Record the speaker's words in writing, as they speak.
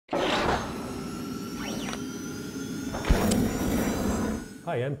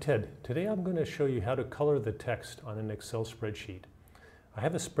Hi, I'm Ted. Today I'm going to show you how to color the text on an Excel spreadsheet. I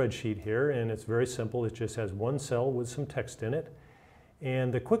have a spreadsheet here and it's very simple. It just has one cell with some text in it.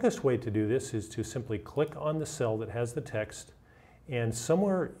 And the quickest way to do this is to simply click on the cell that has the text, and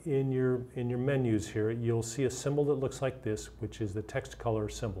somewhere in your menus here you'll see a symbol that looks like this, which is the text color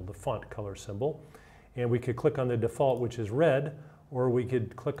symbol, the font color symbol. And we could click on the default, which is red, or we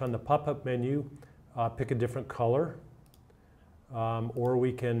could click on the pop-up menu, pick a different color. Or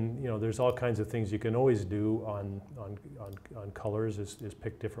we can, there's all kinds of things you can always do on colors is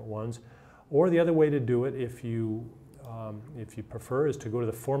pick different ones. Or the other way to do it, if you prefer, is to go to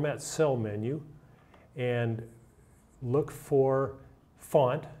the Format Cell menu and look for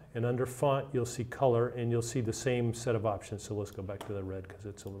Font. And under Font, you'll see Color, and you'll see the same set of options. So let's go back to the red because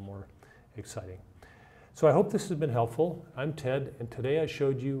it's a little more exciting. So I hope this has been helpful. I'm Ted, and today I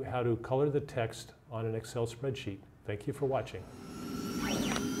showed you how to color the text on an Excel spreadsheet. Thank you for watching.